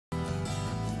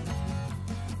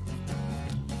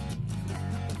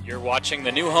You're watching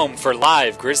the new home for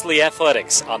live Grizzly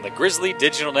athletics on the Grizzly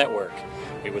Digital Network.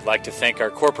 We would like to thank our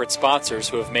corporate sponsors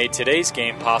who have made today's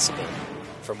game possible.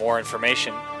 For more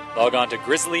information, log on to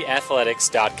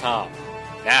grizzlyathletics.com.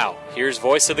 Now, here's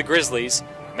voice of the Grizzlies,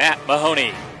 Matt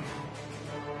Mahoney.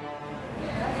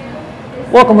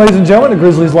 Welcome, ladies and gentlemen, to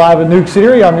Grizzlies Live at Newk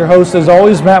Eatery. I'm your host, as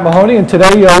always, Matt Mahoney, and today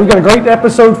we've got a great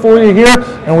episode for you here,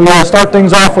 and we start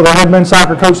things off with our head men's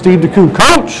soccer coach, Steve DeCou.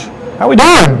 Coach, how we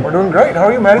doing? We're doing great. How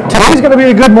are you, Matt? Today's going to be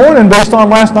a good morning based on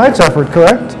last night's effort,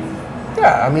 correct?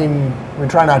 Yeah, I mean, we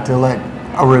try not to let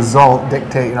a result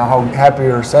dictate, how happy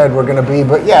or sad we're going to be,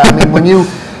 but yeah, I mean, when you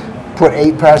put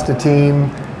 8 past a team,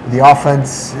 the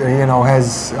offense,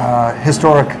 has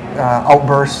historic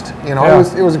outburst. It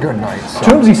was a good night. So.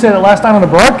 Toomsy said it last night on the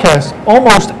broadcast.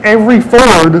 Almost every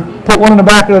forward put one in the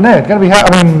back of the net. Got to be.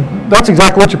 That's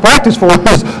exactly what you practice for.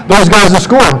 Is those guys to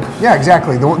score. Yeah,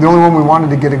 exactly. The only one we wanted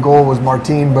to get a goal was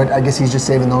Martin, but I guess he's just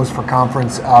saving those for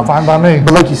conference. Fine by me.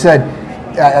 But like you said,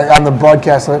 on the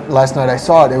broadcast last night, I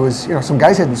saw it. It was some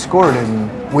guys hadn't scored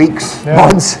in weeks,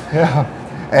 months. Yeah.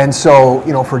 And so,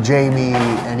 for Jamie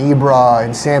and Ibra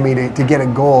and Sammy to get a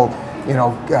goal,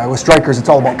 with strikers, it's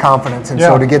all about confidence. And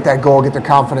so to get that goal, get their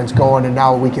confidence going, and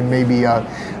now we can maybe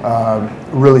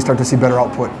really start to see better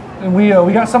output. And we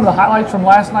got some of the highlights from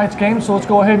last night's game, so let's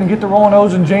go ahead and get the rolling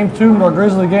O's. And James Toon, our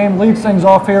Grizzly game, leads things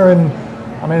off here. And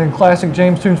in classic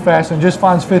James Toon's fashion, just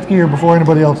finds 5th gear before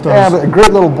anybody else does. Yeah, but a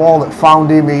great little ball that found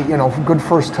him. Good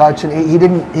first touch, and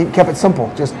he kept it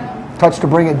simple. Just touch to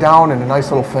bring it down and a nice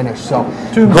little finish. So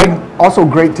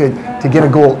great to get a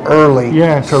goal early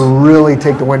to really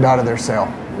take the wind out of their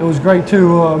sail. It was great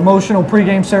too. Emotional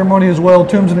pregame ceremony as well.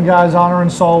 Toombs and the guys honoring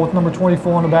Saul with number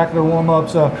 24 on the back of their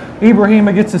warm-ups.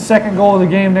 Ibrahima gets the second goal of the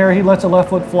game there. He lets a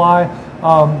left foot fly.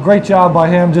 Great job by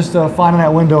him just finding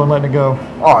that window and letting it go.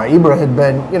 Oh, Ibra had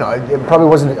been, it probably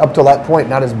wasn't up to that point,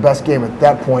 not his best game at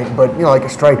that point, but, like a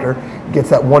striker,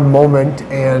 gets that one moment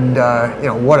and,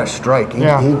 what a strike. He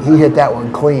hit that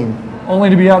one clean. Only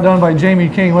to be outdone by Jamie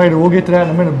King later. We'll get to that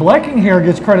in a minute. Blecking here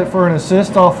gets credit for an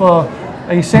assist off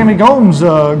a Sammy Gomes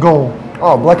goal.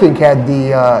 Oh, Blecking had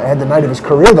the night of his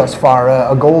career thus far,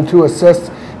 a goal, 2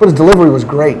 assists, but his delivery was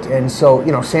great. And so,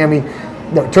 Sammy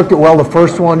took it well the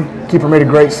first one. Keeper made a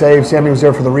great save. Sammy was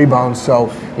there for the rebound.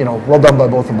 So, well done by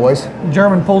both the boys.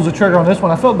 German pulls the trigger on this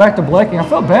one. I felt back to Blecking. I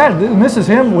felt bad. And this is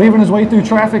him weaving his way through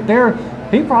traffic there.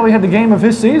 He probably had the game of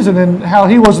his season, and how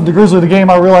he wasn't the Grizzly of the game,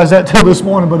 I realized that till this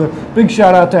morning. But a big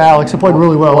shout out to Alex. He played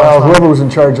really well. Well, whoever was in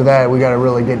charge of that, we got to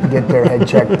really get their head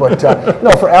checked. But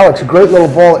for Alex, great little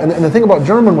ball. And the thing about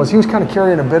German was he was kind of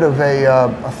carrying a bit of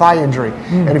a thigh injury.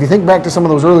 And if you think back to some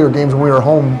of those earlier games when we were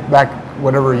home back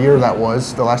whatever year that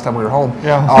was, the last time we were home,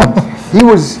 he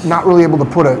was not really able to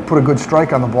put a good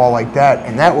strike on the ball like that.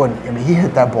 And that one, he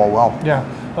hit that ball well. Yeah.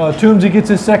 Toomsy gets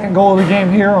his second goal of the game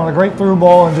here on a great through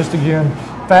ball, and just again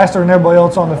faster than everybody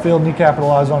else on the field, and he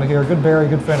capitalized on it here. Good Barry,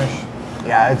 good finish.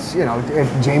 Yeah, it's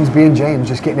James being James,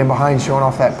 just getting in behind, showing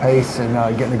off that pace, and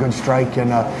getting a good strike.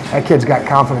 And that kid's got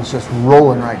confidence just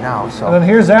rolling right now. So. And then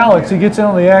here's Alex. He gets in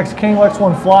on the axe. King lets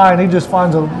one fly, and he just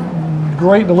finds a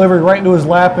great delivery right into his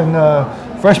lap,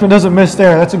 and freshman doesn't miss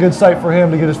there. That's a good sight for him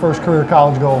to get his first career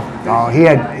college goal. Oh,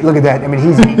 look at that.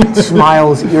 He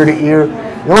smiles ear to ear.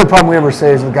 The only problem we ever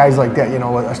say is with guys like that,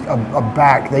 a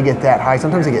back, they get that high.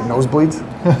 Sometimes they get nosebleeds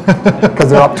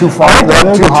because they're up too far. They're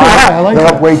up too high. They're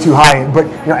up way too high. But,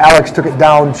 Alex took it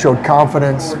down, showed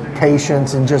confidence,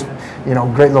 patience, and just,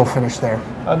 great little finish there.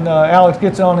 And Alex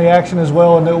gets on the action as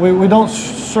well. And we don't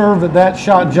serve that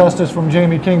shot justice from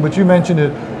Jamie King, but you mentioned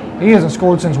it. He hasn't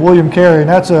scored since William Carey, and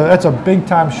that's a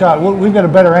big-time shot. We've got a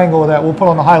better angle of that. We'll put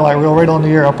on the highlight reel right on the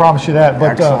air. I promise you that.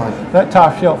 But that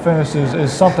top shelf finish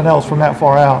is something else from that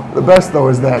far out. The best, though,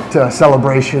 is that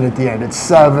celebration at the end. It's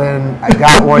 7. I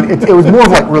got one. It was more of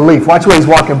like relief. Watch where he's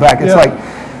walking back. It's like,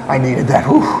 I needed that.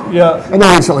 Whew. Yeah. And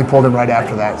then instantly pulled him right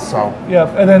after that. So. Yeah.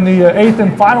 And then the 8th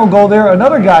and final goal there,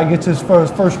 another guy gets his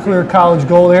first career college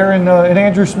goal there in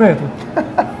Andrew Schmidt.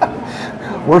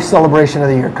 Worst celebration of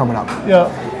the year coming up. Yeah.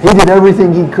 He did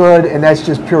everything he could, and that's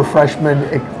just pure freshman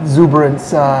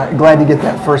exuberance. Glad to get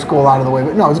that first goal out of the way.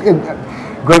 But no, it was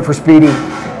great for Speedy.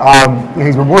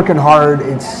 He's been working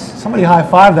hard. Somebody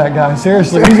high-five that guy.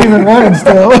 Seriously, he's even running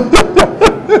still.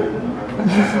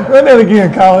 Run that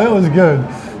again, Kyle. It was good.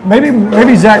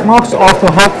 Maybe Zach Monk's off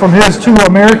the hook from his 2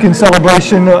 American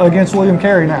celebration against William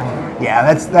Carey now.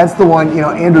 Yeah, that's the one.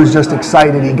 Andrew's just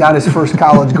excited. He got his first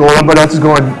college goal. Everybody else is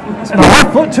going. And a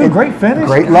left foot too. Great finish.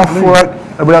 Great left foot.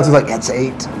 Everybody else is like, that's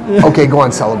 8. Okay, go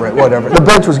on, celebrate. Whatever. The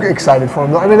bench was excited for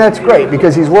him. That's great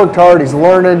because he's worked hard. He's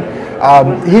learning.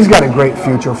 He's got a great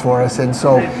future for us, and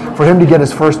so for him to get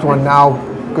his first one now,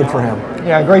 Good for him.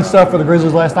 Yeah, great stuff for the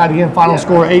Grizzlies last night. Again, final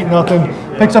score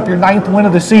 8-0. Picks up your 9th win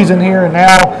of the season here, and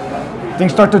now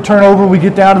things start to turn over. We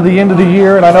get down to the end of the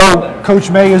year, and I know Coach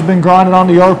May has been grinding on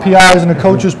the RPIs and the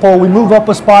coaches poll. We move up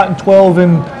a spot in 12,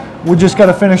 and we just got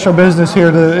to finish our business here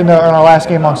in our last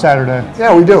game on Saturday.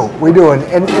 Yeah, we do,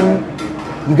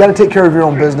 and you got to take care of your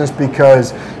own business,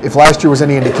 because if last year was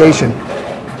any indication,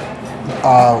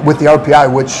 with the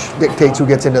RPI, which dictates who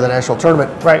gets into the national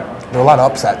tournament, right? There are a lot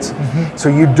of upsets. So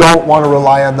you don't want to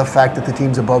rely on the fact that the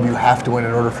teams above you have to win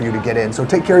in order for you to get in. So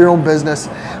take care of your own business,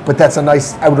 but that's a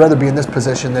nice, I would rather be in this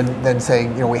position than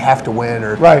saying, we have to win,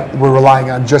 or we're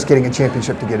relying on just getting a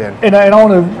championship to get in. And I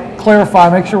want to clarify,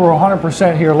 make sure we're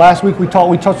 100% here. Last week we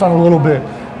touched on it a little bit.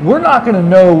 We're not going to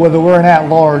know whether we're an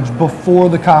at-large before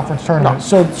the conference tournament.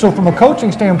 No. So from a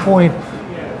coaching standpoint,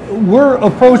 we're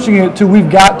approaching it to we've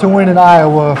got to win in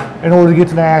Iowa in order to get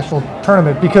to the national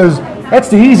tournament, because that's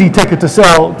the easy ticket to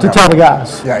sell to tell the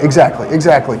guys. Yeah, exactly.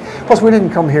 Plus, we didn't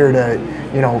come here to,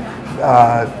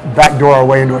 backdoor our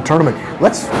way into a tournament.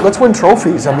 Let's win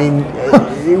trophies. I mean,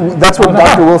 that's what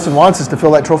Dr. Wilson wants us to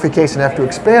fill that trophy case and have to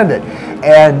expand it.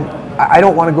 And I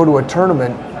don't want to go to a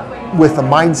tournament with the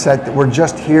mindset that we're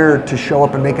just here to show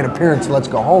up and make an appearance and let's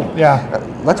go home. Yeah.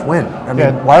 Let's win. I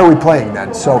mean, why are we playing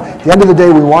then? So at the end of the day,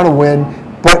 we want to win,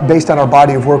 but based on our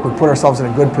body of work, we put ourselves in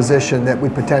a good position that we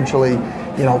potentially,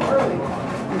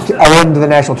 are into the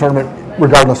national tournament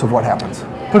regardless of what happens.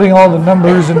 Putting all the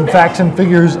numbers and facts and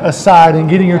figures aside and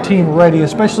getting your team ready,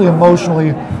 especially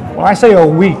emotionally, when I say a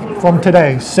week from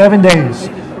today, 7 days,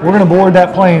 we're going to board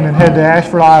that plane and head to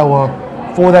Ashford, Iowa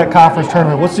for that conference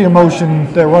tournament. What's the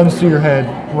emotion that runs through your head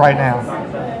right now?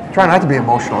 Try not to be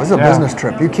emotional. This is a business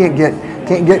trip. You can't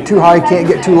get too high, can't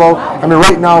get too low. I mean,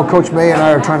 right now, Coach May and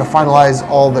I are trying to finalize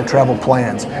all the travel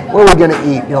plans. Where are we going to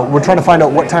eat? We're trying to find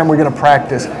out what time we're going to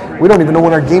practice. We don't even know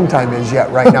when our game time is yet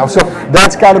right now. So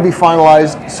that's got to be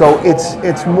finalized. So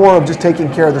it's more of just taking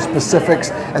care of the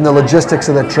specifics and the logistics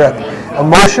of the trip.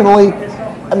 Emotionally,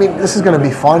 I mean, this is going to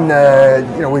be fun.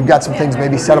 We've got some things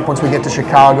maybe set up once we get to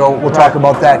Chicago. We'll talk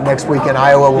about that next week in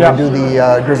Iowa when we do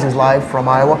the Grizzlies Live from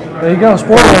Iowa. There you go,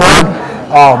 spoiler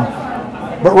alert.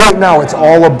 But right now, it's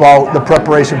all about the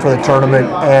preparation for the tournament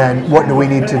and what do we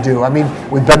need to do. I mean,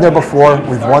 we've been there before.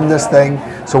 We've won this thing,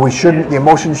 so the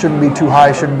emotion shouldn't be too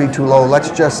high, shouldn't be too low.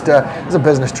 Let's just, it's a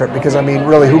business trip, because, I mean,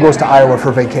 really, who goes to Iowa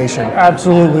for vacation?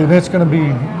 Absolutely, and it's going to be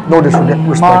no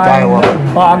disrespect to Iowa.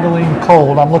 Mind-boggling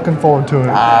cold. I'm looking forward to it.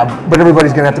 But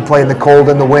everybody's going to have to play in the cold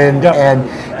and the wind. Yep. And,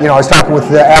 I was talking with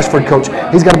the Ashford coach.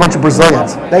 He's got a bunch of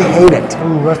Brazilians. They hate it.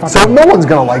 Ooh, so no one's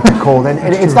going to like the cold, and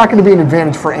it's not going to be an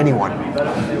advantage for anyone.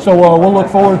 So we'll look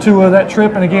forward to that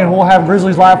trip, and again, we'll have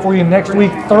Grizzlies Live for you next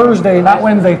week, Thursday, not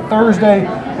Wednesday, Thursday,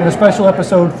 in a special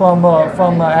episode from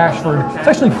Ashford. It's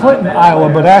actually Clinton,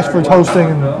 Iowa, but Ashford's hosting,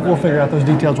 and we'll figure out those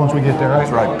details once we get there, right?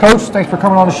 That's right. Coach, thanks for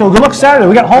coming on the show. Good luck Saturday.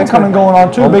 We got homecoming going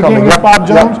on, too. Big game against Bob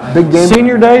Jones. Yep. Big game.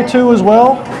 Senior day, too, as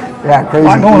well. Yeah, crazy.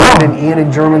 Ian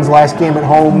and German's last game at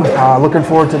home. Looking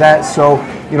forward to that. So,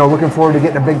 looking forward to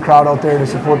getting a big crowd out there to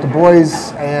support the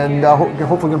boys, and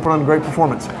hopefully going to put on a great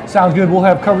performance. Sounds good. We'll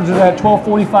have coverage of that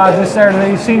 12:45 this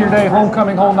Saturday. Senior day,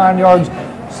 homecoming, whole 9 yards.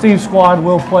 Steve's squad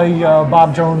will play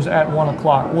Bob Jones at 1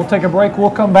 o'clock. We'll take a break. We'll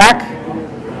come back.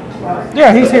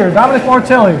 Yeah, he's here. Domenic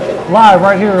Martelli, live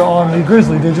right here on the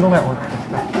Grizzly Digital Network.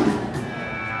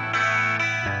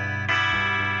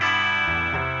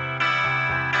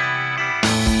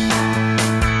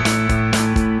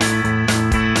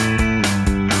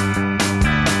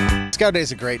 Scout Day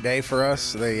is a great day for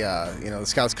us. The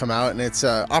scouts come out, and it's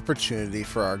an opportunity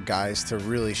for our guys to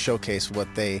really showcase what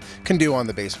they can do on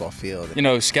the baseball field.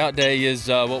 Scout Day is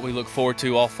what we look forward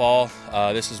to all fall.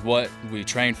 This is what we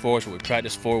train for. It's what we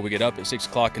practice for. We get up at 6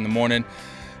 o'clock in the morning.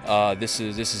 This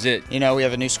is it. We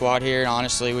have a new squad here, and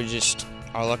honestly, we just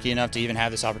are lucky enough to even have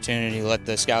this opportunity to let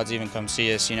the scouts even come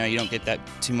see us. You don't get that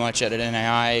too much at an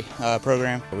NAI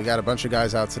program. We got a bunch of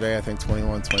guys out today. I think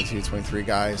 21, 22, 23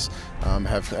 guys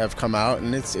have come out,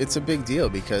 and it's a big deal,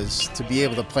 because to be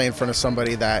able to play in front of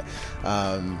somebody that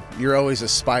you're always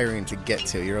aspiring to get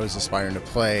to, you're always aspiring to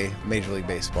play Major League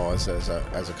Baseball as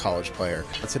a college player.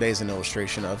 Today's an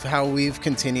illustration of how we've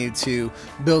continued to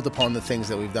build upon the things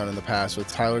that we've done in the past, with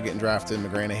Tyler getting drafted,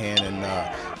 McGranahan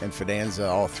and Fidanza,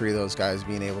 all three of those guys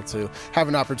being able to have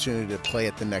an opportunity to play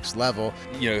at the next level.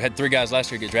 We had 3 guys last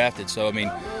year get drafted, so I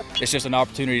mean, it's just an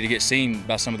opportunity to get seen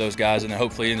by some of those guys, and then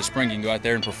hopefully in the spring you can go out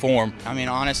there and perform. I mean,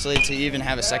 honestly, to even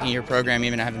have a second-year program,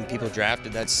 even having people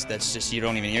drafted, that's just, you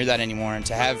don't even hear that anymore. And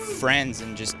to have friends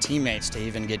and just teammates to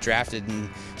even get drafted and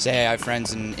say, hey, I have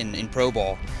friends in pro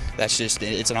ball, that's just,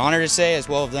 it's an honor to say, as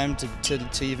well of them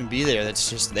to even be there. That's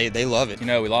just, they love it.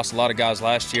 We lost a lot of guys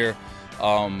last year.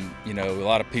 You know, a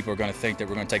lot of people are going to think that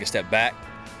we're going to take a step back.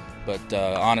 But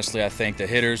honestly, I think the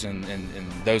hitters and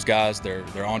those guys,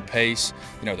 they're on pace.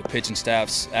 You know, the pitching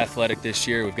staff's athletic this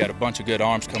year. We've got a bunch of good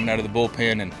arms coming out of the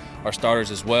bullpen and our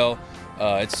starters as well.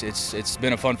 It's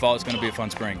been a fun fall. It's going to be a fun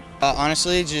spring.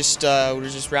 Honestly, we're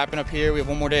just wrapping up here. We have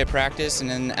one more day of practice, and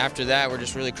then after that, we're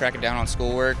just really cracking down on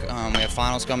schoolwork. We have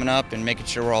finals coming up and making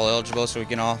sure we're all eligible so we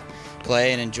can all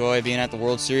play and enjoy being at the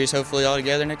World Series, hopefully all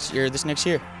together this next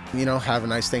year. You know, have a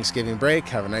nice Thanksgiving break,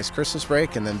 have a nice Christmas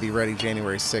break, and then be ready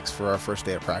January 6th for our first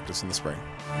day of practice in the spring.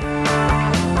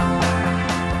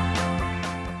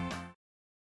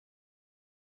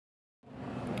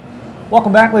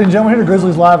 Welcome back, ladies and gentlemen, here to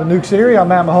Grizzlies Live in Newk Eatery. I'm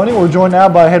Matt Mahoney. We're joined now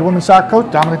by head women's soccer coach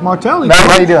Domenic Martelli. Matt,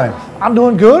 how are you doing? I'm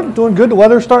doing good, doing good. The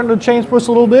weather's starting to change for us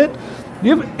a little bit. Do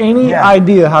you have any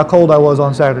idea how cold I was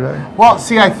on Saturday? Well,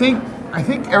 see, I think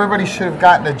everybody should have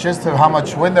gotten a gist of how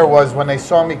much wind there was when they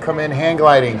saw me come in hang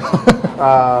gliding.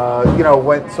 You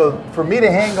know, so for me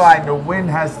to hang glide, the wind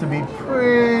has to be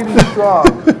pretty strong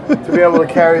to be able to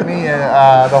carry me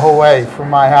the whole way from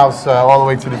my house all the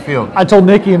way to the field. I told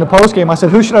Nikki in the postgame, I said,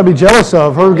 who should I be jealous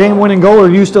of? Her game-winning goal, or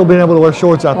you still being able to wear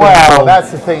shorts out there? Well,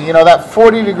 that's the thing. You know, that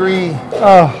 40-degree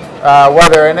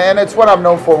weather, and it's what I'm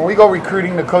known for. When we go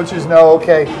recruiting, the coaches know,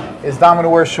 okay, is Dom going to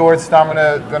wear shorts? Dom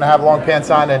going to have long pants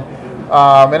on?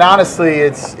 And honestly,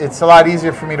 it's a lot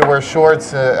easier for me to wear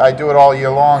shorts. I do it all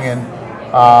year long,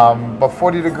 but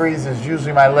 40 degrees is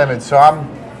usually my limit. So I'm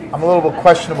a little bit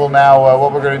questionable now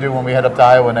what we're going to do when we head up to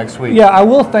Iowa next week. Yeah, I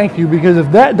will thank you, because if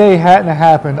that day hadn't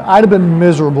happened, I'd have been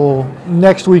miserable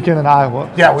next weekend in Iowa.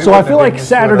 Yeah, so I feel like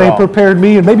Saturday prepared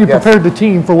me and maybe prepared the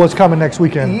team for what's coming next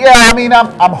weekend. Yeah, I mean,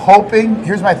 I'm hoping.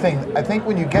 Here's my thing. I think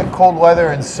when you get cold weather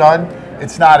and sun,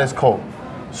 it's not as cold.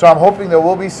 So I'm hoping there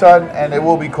will be sun and it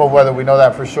will be cold weather. We know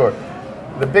that for sure.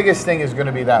 The biggest thing is going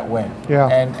to be that wind. Yeah.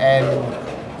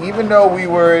 And even though we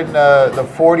were in the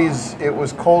 40s, it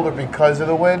was colder because of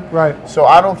the wind. Right. So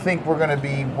I don't think we're going to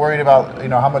be worried about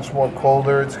how much more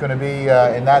colder it's going to be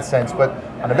in that sense. But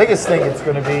on the biggest thing, it's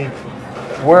going to be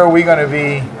where are we going to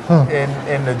be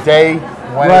in the day?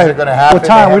 When is it going to happen? What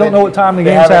time? We don't know what time the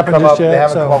game's happened just yet. They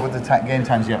haven't come up with the game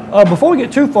times yet. Before we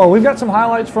get too far, we've got some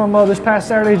highlights from this past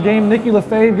Saturday's game. Nikki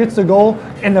LaFave gets the goal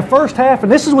in the first half,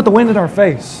 and this is with the wind in our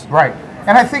face. Right.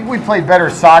 And I think we played better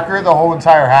soccer the whole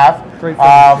entire half. Great.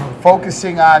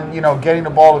 Focusing on getting the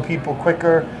ball to people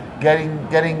quicker,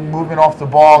 getting movement off the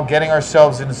ball, getting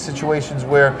ourselves into situations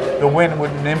where the wind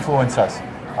wouldn't influence us.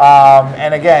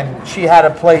 And again, she had a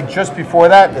play just before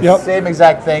that, the same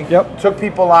exact thing. Took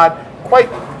people on.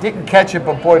 Didn't catch it,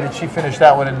 but boy, did she finish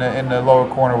that one in the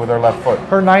lower corner with her left foot.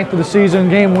 Her 9th of the season,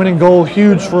 game-winning goal,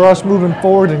 huge for us moving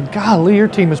forward. And golly, your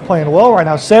team is playing well right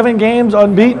now. 7 games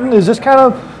unbeaten. Is this kind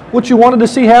of what you wanted to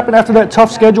see happen after that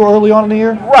tough schedule early on in the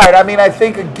year? Right. I mean, I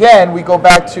think, again, we go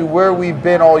back to where we've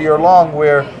been all year long,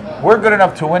 where we're good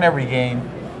enough to win every game.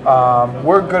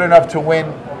 We're good enough to win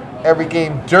every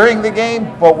game during the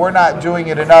game, but we're not doing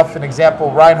it enough. An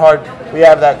example, Reinhardt, we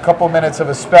have that couple minutes of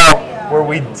a spell where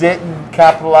we didn't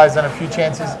capitalize on a few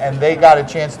chances and they got a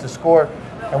chance to score,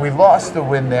 and we lost the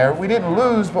win there. We didn't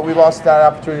lose, but we lost that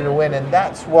opportunity to win, and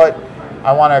that's what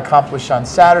I want to accomplish on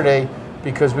Saturday,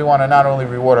 because we want to not only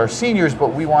reward our seniors,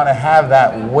 but we want to have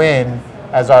that win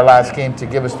as our last game to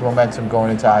give us the momentum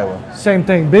going into Iowa. Same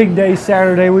thing, big day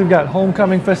Saturday. We've got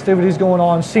homecoming festivities going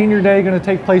on. Senior day going to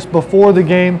take place before the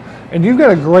game. And you've got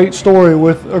a great story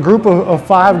with a group of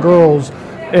 5 girls.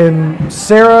 And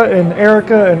Sarah and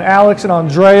Erica and Alex and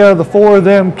Andrea, the 4 of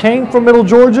them came from Middle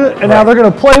Georgia, and now they're going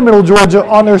to play Middle Georgia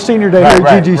on their senior day here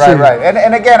at GGC. Right.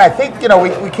 And again, I think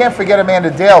we can't forget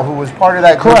Amanda Dale, who was part of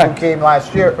that group who came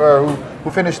last year, or who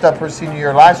finished up her senior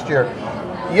year last year.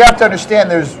 You have to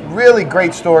understand there's really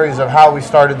great stories of how we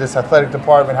started this athletic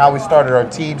department, how we started our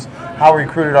teams, how we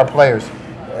recruited our players.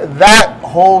 That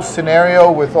whole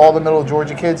scenario with all the Middle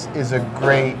Georgia kids is a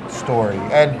great story.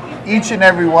 And each and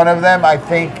every one of them, I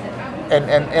think,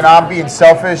 and I'm being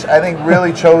selfish, I think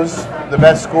really chose the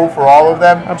best school for all of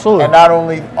them. Absolutely. And not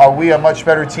only are we a much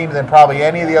better team than probably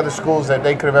any of the other schools that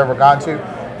they could have ever gone to,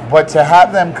 but to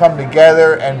have them come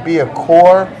together and be a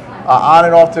core on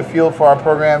and off the field for our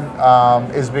program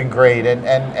has been great.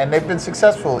 And they've been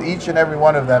successful, each and every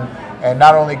one of them, and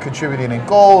not only contributing in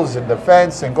goals and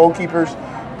defense and goalkeepers,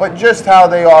 but just how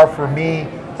they are for me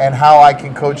and how I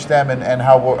can coach them and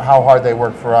how hard they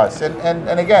work for us.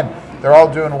 And again, they're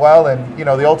all doing well, and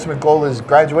the ultimate goal is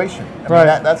graduation. I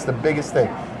mean, that's the biggest thing.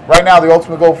 Right now, the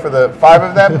ultimate goal for the 5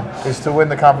 of them is to win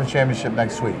the conference championship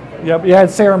next week. Yep, you had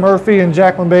Sarah Murphy and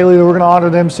Jacqueline Bailey. We're going to honor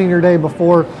them senior day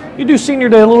before. You do senior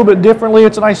day a little bit differently.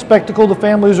 It's a nice spectacle. The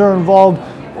families are involved.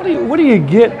 What do you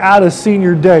get out of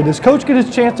senior day? Does Coach get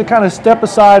his chance to kind of step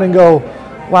aside and go,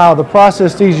 wow, the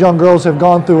process these young girls have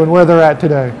gone through and where they're at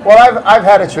today? Well, I've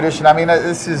had a tradition. I mean,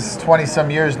 this is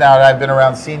 20-some years now that I've been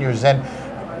around seniors. And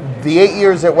the 8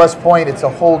 years at West Point, it's a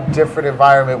whole different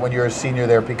environment when you're a senior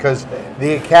there because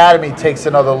the academy takes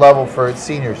another level for its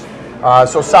seniors.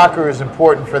 So soccer is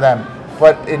important for them.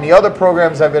 But in the other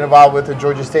programs I've been involved with at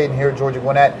Georgia State and here at Georgia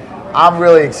Gwinnett, I'm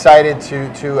really excited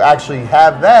to actually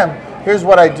have them. Here's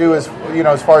what I do as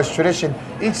far as tradition.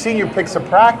 Each senior picks a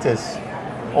practice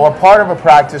or a part of a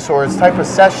practice or a type of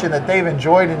session that they've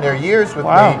enjoyed in their years with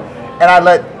me, and I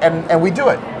let and we do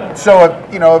it. So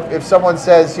if someone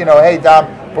says, hey Dom,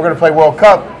 we're going to play World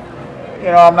Cup,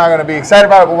 I'm not going to be excited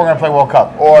about it, but we're going to play World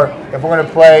Cup. Or if we're going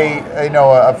to play,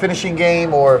 a finishing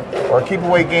game or a keep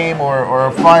away game or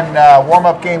a fun warm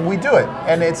up game, we do it,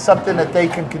 and it's something that they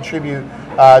can contribute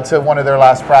to one of their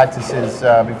last practices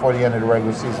before the end of the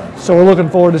regular season. So we're looking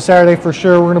forward to Saturday for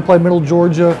sure. We're going to play Middle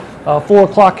Georgia. 4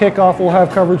 o'clock kickoff. We'll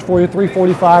have coverage for you.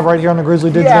 3:45 right here on the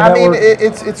Grizzly Digital Network. Yeah, I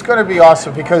mean, it's going to be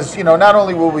awesome because, not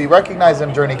only will we recognize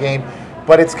them during the game,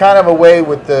 but it's kind of a way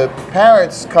with the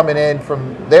parents coming in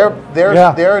from their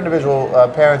individual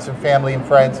parents and family and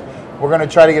friends. We're going to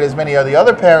try to get as many of the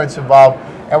other parents involved,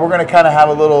 and we're going to kind of have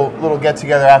a little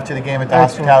get-together after the game at the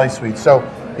Hospitality Suite. So,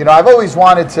 I've always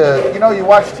wanted to, you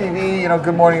watch TV,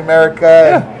 Good Morning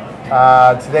America,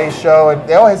 and Today's Show, and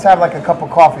they always have like a cup of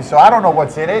coffee. So I don't know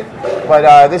what's in it,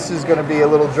 but this is going to be a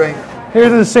little drink.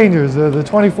 Here's the seniors, the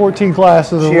 2014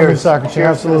 class of the women's soccer team.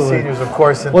 Cheers to the seniors, of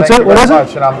course, and thank you very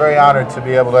much. And I'm very honored to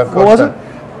be able to have coached What was it?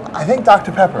 I think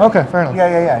Dr. Pepper. Okay, fair enough.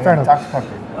 Yeah. Fair enough. Dr.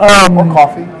 Pepper. Or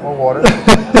coffee, or water.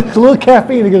 A little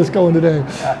caffeine to get us going today.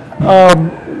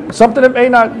 Something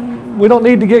that we don't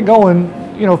need to get going,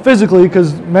 physically,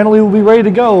 because mentally we'll be ready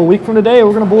to go. A week from today,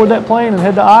 we're going to board that plane and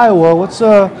head to Iowa.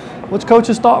 What's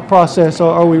Coach's thought process?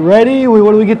 Are we ready?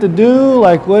 What do we get to do?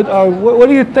 Like, what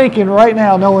are you thinking right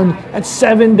now, knowing that's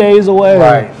 7 days away?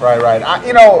 Right.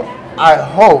 I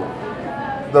hope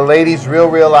the ladies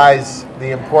realize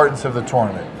the importance of the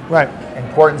tournament. Right.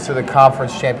 Importance of the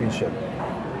conference championship.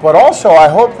 But also, I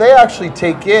hope they actually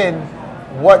take in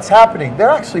what's happening. They're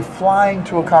actually flying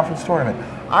to a conference tournament.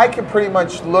 I can pretty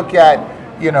much look at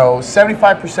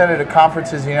 75% of the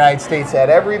conferences in the United States at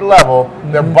every level,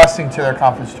 they're busing to their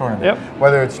conference tournament. Yep.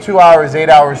 Whether it's 2 hours, 8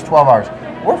 hours, 12 hours.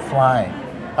 We're flying.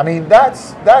 I mean,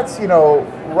 that's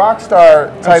rock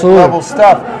star type level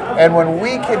stuff. And when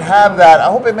we can have that, I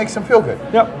hope it makes them feel good.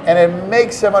 Yep. And it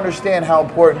makes them understand how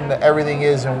important everything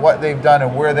is and what they've done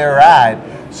and where they're at,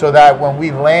 so that when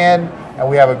we land and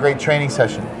we have a great training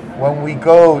session, when we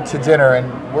go to dinner,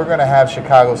 and we're going to have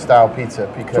Chicago-style pizza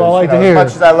because as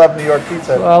much as I love New York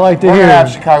pizza, we're going to have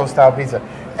Chicago-style pizza.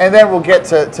 And then we'll get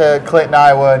to Clinton,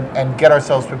 Iowa, and get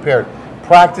ourselves prepared.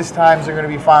 Practice times are going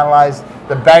to be finalized.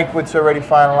 The banquet's already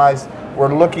finalized.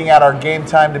 We're looking at our game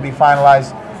time to be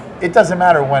finalized. It doesn't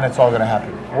matter when it's all going to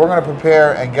happen. We're going to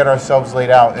prepare and get ourselves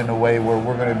laid out in a way where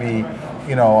we're going to be,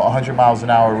 100 miles an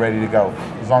hour ready to go,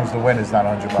 as long as the wind is not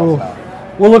 100 miles an hour.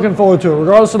 We're looking forward to it.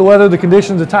 Regardless of the weather, the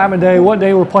conditions, the time of day, what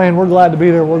day we're playing, we're glad to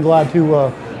be there. We're glad to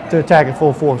attack it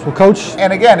full force. Well, Coach.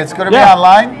 And again, it's going to be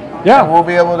online. Yeah. And we'll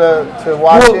be able to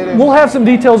watch it. We'll have some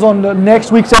details on the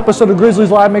next week's episode of Grizzlies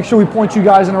Live. Make sure we point you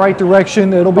guys in the right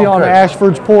direction. It'll be on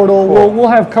Ashford's portal. Cool. We'll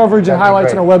have coverage and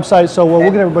highlights on our website, so we'll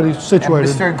get everybody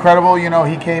situated. And Mr. Incredible,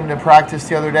 he came to practice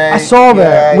the other day. I saw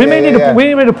that. We may need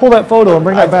to pull that photo and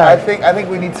bring that back. I think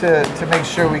we need to make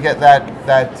sure we get that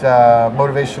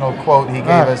motivational quote he gave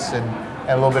us and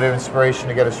a little bit of inspiration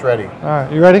to get us ready. All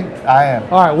right, you ready? I am.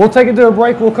 All right, we'll take it to a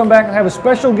break. We'll come back and have a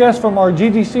special guest from our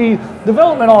GGC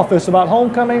Development Office about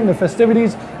homecoming, the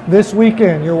festivities this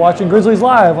weekend. You're watching Grizzlies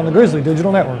Live on the Grizzly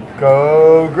Digital Network.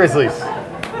 Go Grizzlies.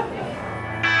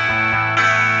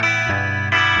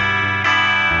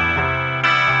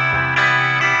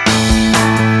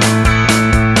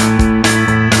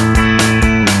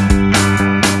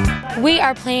 We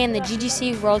are playing the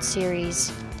GGC World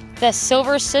Series. The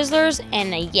Silver Sizzlers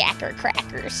and the Yacker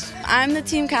Crackers. I'm the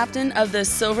team captain of the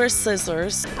Silver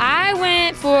Sizzlers. I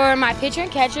went for my pitcher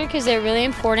and catcher because they're really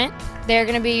important. They're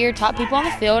going to be your top people on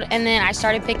the field. And then I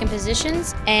started picking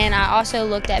positions, and I also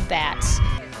looked at bats.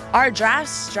 Our draft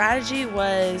strategy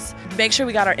was make sure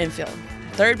we got our infield.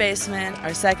 Third baseman,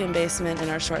 our second baseman, and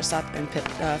our shortstop and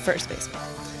first baseman.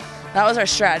 That was our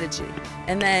strategy.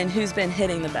 And then who's been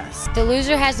hitting the best. The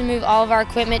loser has to move all of our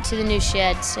equipment to the new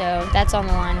shed, so that's on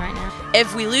the line right now.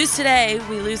 If we lose today,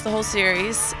 we lose the whole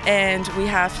series, and we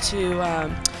have to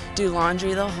do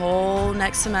laundry the whole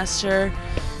next semester,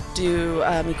 do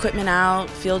equipment out,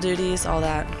 field duties, all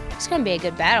that. It's going to be a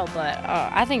good battle, but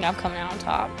I think I'm coming out on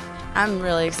top. I'm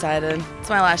really excited. It's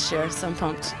my last year, so I'm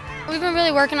pumped. We've been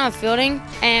really working on fielding,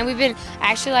 and we've been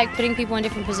actually like putting people in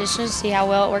different positions to see how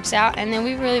well it works out. And then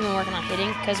we've really been working on hitting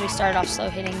because we started off slow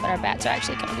hitting, but our bats are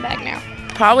actually coming back now.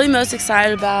 Probably most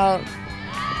excited about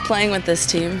playing with this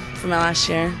team for my last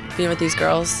year, being with these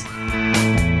girls.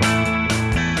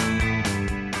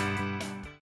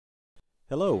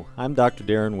 Hello, I'm Dr.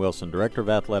 Darren Wilson, Director of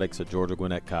Athletics at Georgia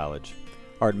Gwinnett College.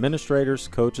 Our administrators,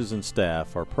 coaches, and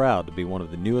staff are proud to be one of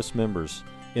the newest members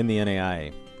in the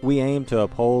NAIA. We aim to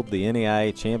uphold the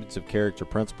NAIA Champions of Character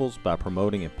principles by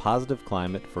promoting a positive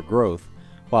climate for growth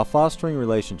while fostering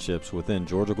relationships within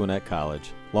Georgia Gwinnett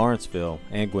College, Lawrenceville,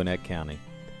 and Gwinnett County.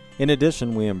 In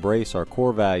addition, we embrace our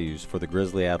core values for the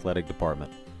Grizzly Athletic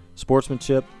Department: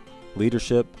 sportsmanship,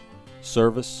 leadership,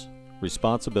 service,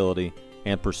 responsibility,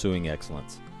 and pursuing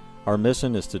excellence. Our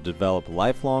mission is to develop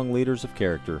lifelong leaders of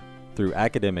character through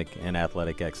academic and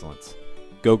athletic excellence.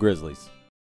 Go Grizzlies!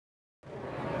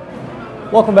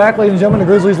 Welcome back, ladies and gentlemen, to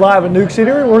Grizzlies Live at Newk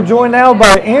Eatery. We're joined now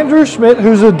by Andrew Schmidt,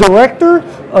 who's the Director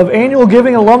of Annual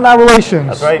Giving and Alumni Relations.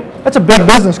 That's right. That's a big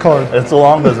business card. It's a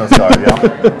long business card,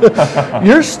 yeah.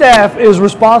 Your staff is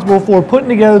responsible for putting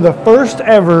together the first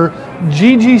ever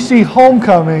GGC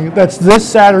homecoming that's this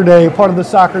Saturday, part of the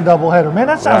soccer doubleheader. Man,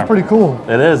 that sounds pretty cool.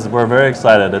 It is. We're very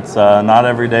excited. It's not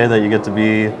every day that you get to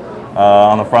be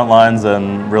on the front lines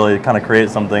and really kind of create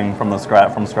something from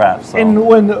scratch. So.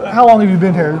 And how long have you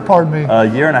been here? Pardon me. A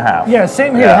year and a half. Yeah,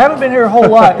 same here. I haven't been here a whole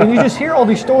lot, and you just hear all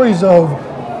these stories of,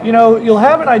 you know, you'll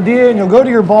have an idea and you'll go to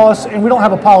your boss, and we don't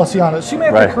have a policy on it, so you may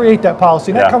have to create that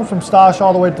policy. And that comes from Stosh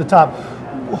all the way to the top.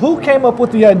 Who came up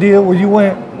with the idea where you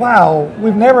went, wow,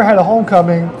 we've never had a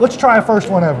homecoming, let's try a first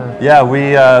one ever? Yeah,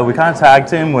 we kind of tag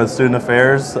team with Student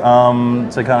Affairs to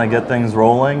kind of get things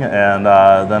rolling, and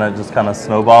then it just kind of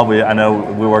snowballed. I know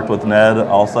we worked with Ned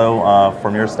also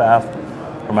from your staff,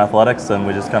 from athletics, and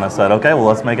we just kind of said, okay, well,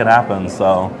 let's make it happen.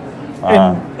 So.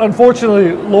 And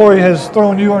unfortunately, Lori has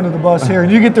thrown you under the bus here,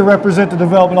 and you get to represent the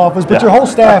development office, but your whole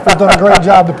staff has done a great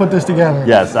job to put this together.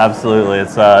 Yes, absolutely.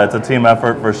 It's a team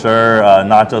effort for sure,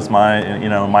 not just my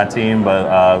team, but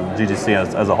GGC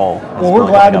as a whole. Well, we're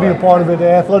glad to be a part of it. The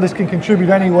athletics can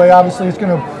contribute anyway. Obviously, it's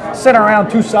going to center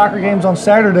around 2 soccer games on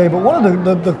Saturday, but one of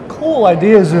the cool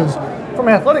ideas is, from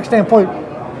an athletic standpoint,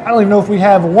 I don't even know if we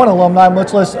have one alumni,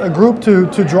 much less a group to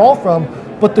draw from.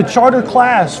 But the charter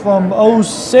class from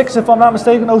 06, if I'm not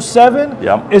mistaken, 07,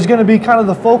 is going to be kind of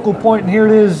the focal point, and here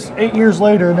it is 8 years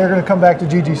later, and they're going to come back to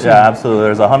GGC. Yeah, absolutely.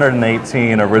 There's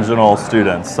 118 original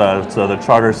students, so the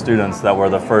charter students that were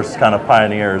the first kind of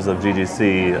pioneers of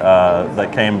GGC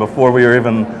that came before we were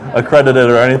even accredited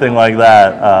or anything like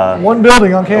that. One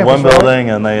building on campus, One building,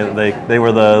 and they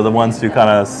were the ones who kind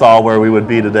of saw where we would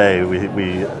be today,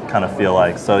 we kind of feel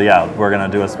like. So yeah, we're going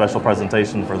to do a special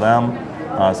presentation for them.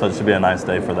 So it should be a nice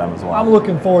day for them as well. I'm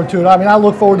looking forward to it. I mean, I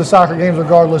look forward to soccer games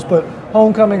regardless, but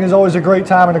homecoming is always a great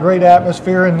time and a great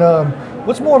atmosphere. And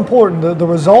what's more important, the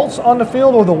results on the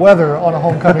field or the weather on a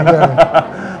homecoming day?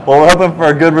 Well, we're hoping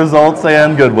for good results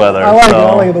and good weather.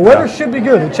 I like it. The weather should be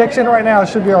good. It checks in right now. It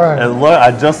should be all right.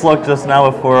 I just looked just now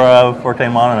before I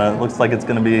came on, and it looks like it's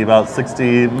going to be about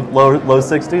 60, low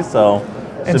 60s, so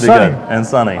it should be good. And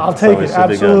sunny. I'll take it,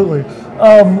 absolutely.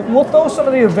 We'll throw some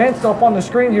of the events up on the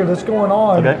screen here that's going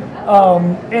on. Okay.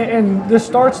 And this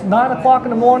starts 9 o'clock in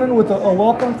the morning with a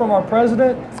welcome from our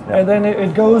president, and then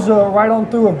it goes right on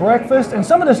through a breakfast. And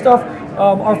some of this stuff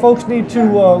our folks need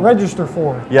to register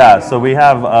for. Yeah, so we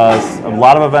have a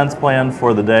lot of events planned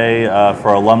for the day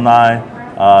for alumni.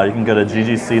 You can go to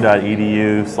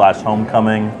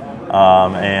ggc.edu/homecoming,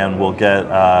 and we'll get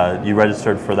you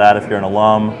registered for that if you're an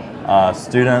alum.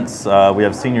 Students, we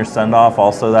have senior send-off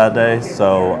also that day,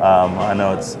 so I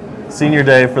know it's senior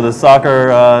day for the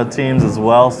soccer teams as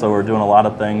well, so we're doing a lot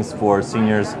of things for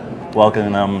seniors,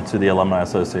 welcoming them to the Alumni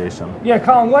Association. Yeah,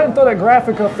 Colin, go ahead and throw that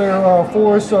graphic up there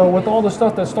for us with all the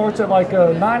stuff that starts at like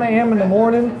 9 a.m. in the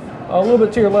morning. A little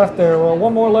bit to your left there.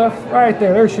 One more left. Right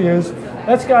there she is.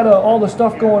 That's got all the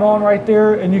stuff going on right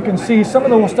there, and you can see some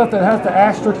of the stuff that has the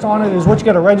asterisks on it is what you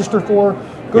got to register for.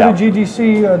 Go to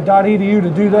ggc.edu to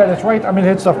do that. It's right. I mean,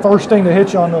 it's the first thing that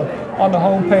hits you on the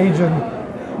homepage, and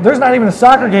there's not even a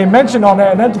soccer game mentioned on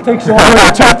that, and that takes you all the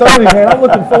way to 2:30. Man, I'm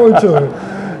looking forward to it.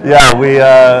 Yeah, we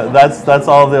that's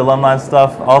all of the alumni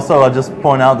stuff. Also, I'll just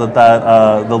point out that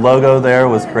the logo there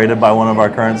was created by one of our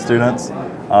current students,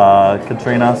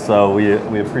 Katrina. So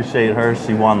we appreciate her.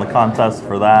 She won the contest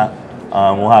for that.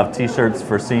 We'll have T-shirts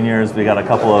for seniors. We got a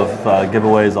couple of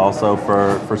giveaways also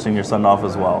for senior send-off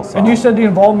as well. So. And you said the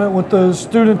involvement with the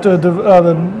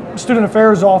student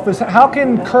affairs office. How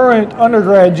can current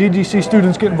undergrad GGC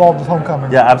students get involved with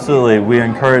homecoming? Yeah, absolutely. We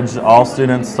encourage all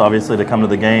students, obviously, to come to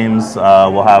the games.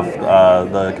 We'll have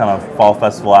the kind of fall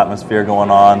festival atmosphere going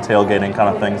on, tailgating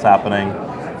kind of things happening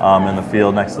in the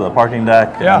field next to the parking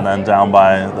deck, and then down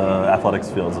by the athletics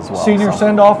fields as well. Senior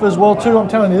send-off as well, too. I'm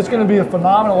telling you, it's going to be a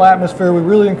phenomenal atmosphere. We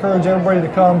really encourage everybody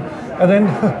to come. And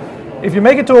then if you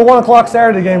make it to a 1 o'clock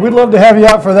Saturday game, we'd love to have you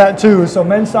out for that, too. So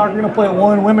men's soccer are going to play at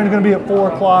 1, women are going to be at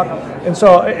 4 o'clock. And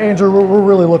so, Andrew, we're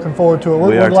really looking forward to it.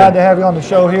 We're glad to have you on the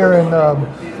show here.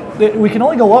 And we can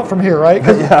only go up from here, right?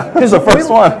 Because the first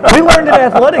one. We learned in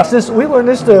athletics we learned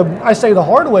this I say the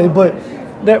hard way, but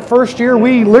that first year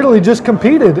we literally just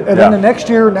competed, and then the next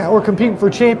year now we're competing for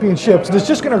championships. It's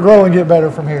just going to grow and get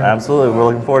better from here. Absolutely, we're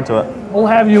looking forward to it. We'll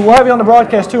have you on the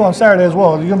broadcast too on Saturday as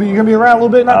well. You're gonna be around a little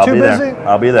bit, not too busy.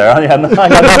 I'll be there. I got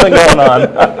nothing going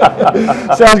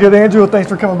on. Sounds good, Andrew. Thanks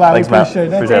for coming by. Thanks, we appreciate it.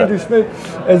 That's Andrew Schmidt,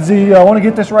 as I want to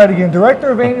get this right again,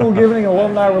 Director of Annual Giving and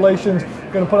Alumni Relations,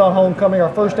 going to put on homecoming,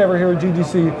 our first ever here at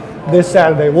GGC this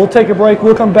Saturday. We'll take a break.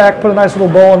 We'll come back, put a nice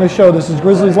little bow on this show. This is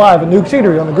Grizzlies Live at Newk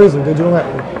Eatery on the Grizzly Digital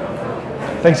Network.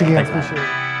 Thanks again. Appreciate it.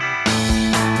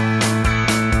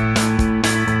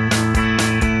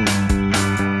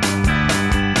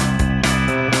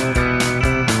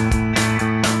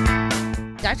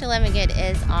 Dr. Levengood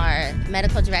is our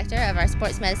medical director of our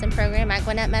sports medicine program at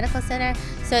Gwinnett Medical Center.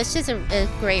 So it's just a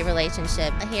great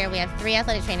relationship. Here we have 3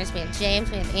 athletic trainers. We have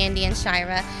James, we have Andy, and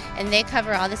Shira, and they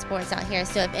cover all the sports out here.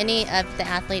 So if any of the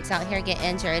athletes out here get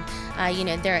injured,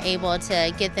 they're able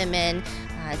to get them in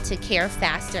to care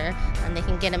faster. They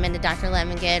can get them into Dr.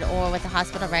 Levengood, or with the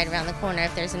hospital right around the corner.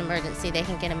 If there's an emergency, they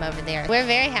can get them over there. We're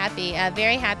very happy,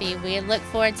 very happy. We look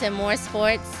forward to more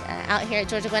sports out here at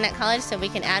Georgia Gwinnett College so we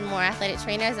can add more athletic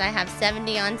trainers. I have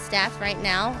 70 on staff right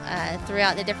now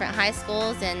throughout the different high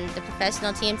schools and the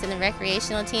professional teams and the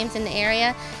recreational teams in the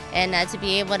area. And to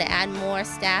be able to add more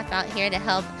staff out here to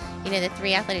help the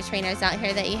 3 athletic trainers out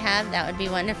here that you have, that would be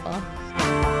wonderful.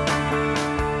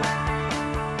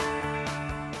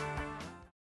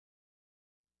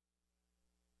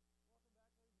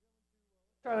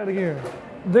 Try that again.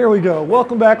 There we go.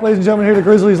 Welcome back, ladies and gentlemen, here to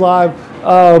Grizzlies Live.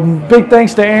 Big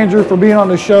thanks to Andrew for being on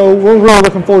the show. We're really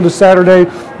looking forward to Saturday.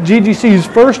 GGC's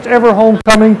first ever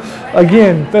homecoming.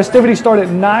 Again, festivities start at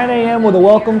 9 a.m. with a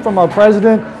welcome from our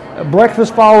president.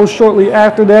 Breakfast follows shortly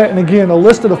after that. And again, a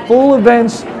list of the full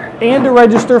events and to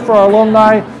register for our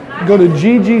alumni, go to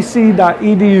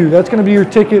ggc.edu. That's going to be your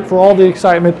ticket for all the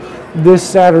excitement this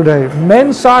Saturday.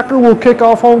 Men's soccer will kick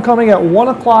off homecoming at 1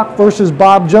 o'clock versus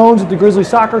Bob Jones at the Grizzly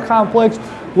Soccer Complex.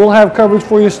 We'll have coverage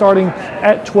for you starting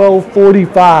at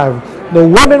 12:45. The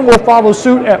women will follow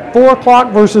suit at 4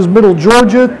 o'clock versus Middle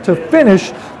Georgia to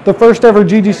finish the first ever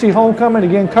GGC homecoming.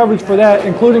 Again, coverage for that,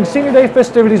 including senior day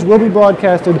festivities, will be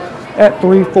broadcasted at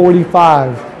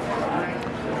 3:45.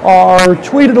 Our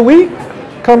tweet of the week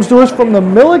comes to us from the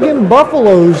Milligan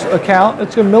Buffaloes account.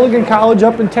 It's a Milligan College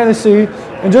up in Tennessee.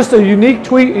 And just a unique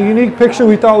tweet, a unique picture.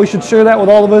 We thought we should share that with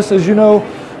all of us. As you know,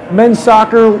 men's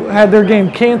soccer had their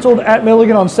game canceled at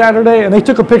Milligan on Saturday, and they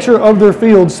took a picture of their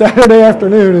field Saturday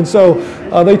afternoon. And so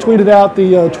they tweeted out,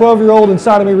 the 12-year-old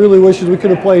inside of me really wishes we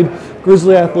could have played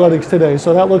Grizzly athletics today.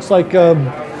 So that looks like a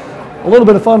little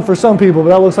bit of fun for some people, but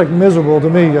that looks like miserable to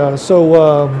me.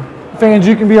 Fans,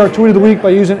 you can be our tweet of the week by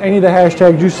using any of the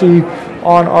hashtags you see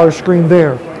on our screen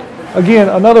there. Again,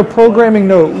 another programming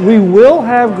note, we will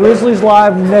have Grizzlies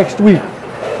Live next week,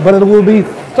 but it will be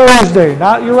Thursday,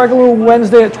 not your regular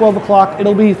Wednesday at 12 o'clock.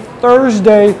 It'll be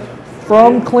Thursday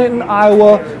from Clinton,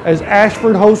 Iowa, as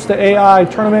Ashford hosts the AI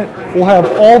tournament. We'll have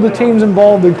all the teams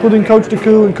involved, including Coach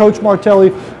DeCou and Coach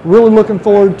Martelli. Really looking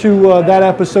forward to that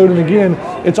episode. And again,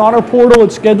 it's on our portal.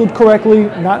 It's scheduled correctly,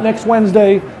 not next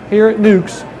Wednesday here at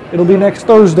Newk's. It'll be next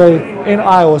Thursday in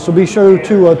Iowa, so be sure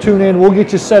to tune in. We'll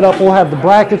get you set up. We'll have the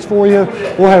brackets for you.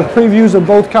 We'll have previews of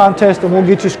both contests, and we'll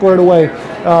get you squared away.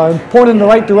 Pointed in the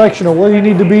right direction of where you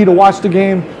need to be to watch the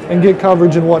game and get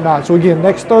coverage and whatnot. So again,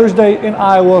 next Thursday in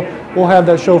Iowa, we'll have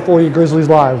that show for you, Grizzlies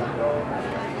Live.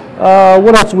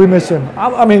 What else are we missing?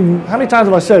 I mean, how many times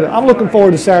have I said it? I'm looking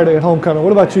forward to Saturday at homecoming.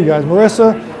 What about you guys?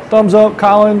 Marissa, thumbs up.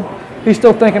 Colin, he's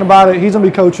still thinking about it. He's going to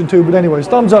be coaching too. But anyways,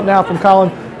 thumbs up now from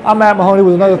Colin. I'm Matt Mahoney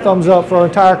with another thumbs up for our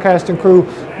entire cast and crew.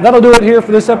 That'll do it here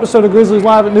for this episode of Grizzlies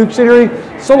Live at Newk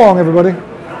Eatery. So long, everybody.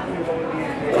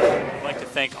 I'd like to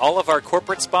thank all of our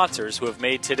corporate sponsors who have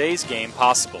made today's game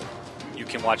possible. You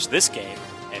can watch this game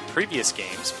and previous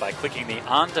games by clicking the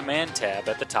On Demand tab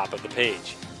at the top of the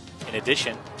page. In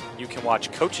addition, You can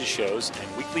watch coaches' shows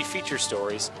and weekly feature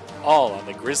stories all on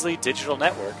the Grizzly Digital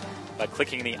Network by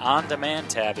clicking the On Demand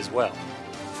tab as well.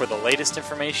 For the latest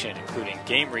information, including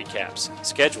game recaps,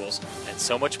 schedules, and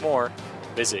so much more,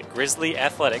 visit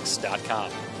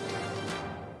grizzlyathletics.com.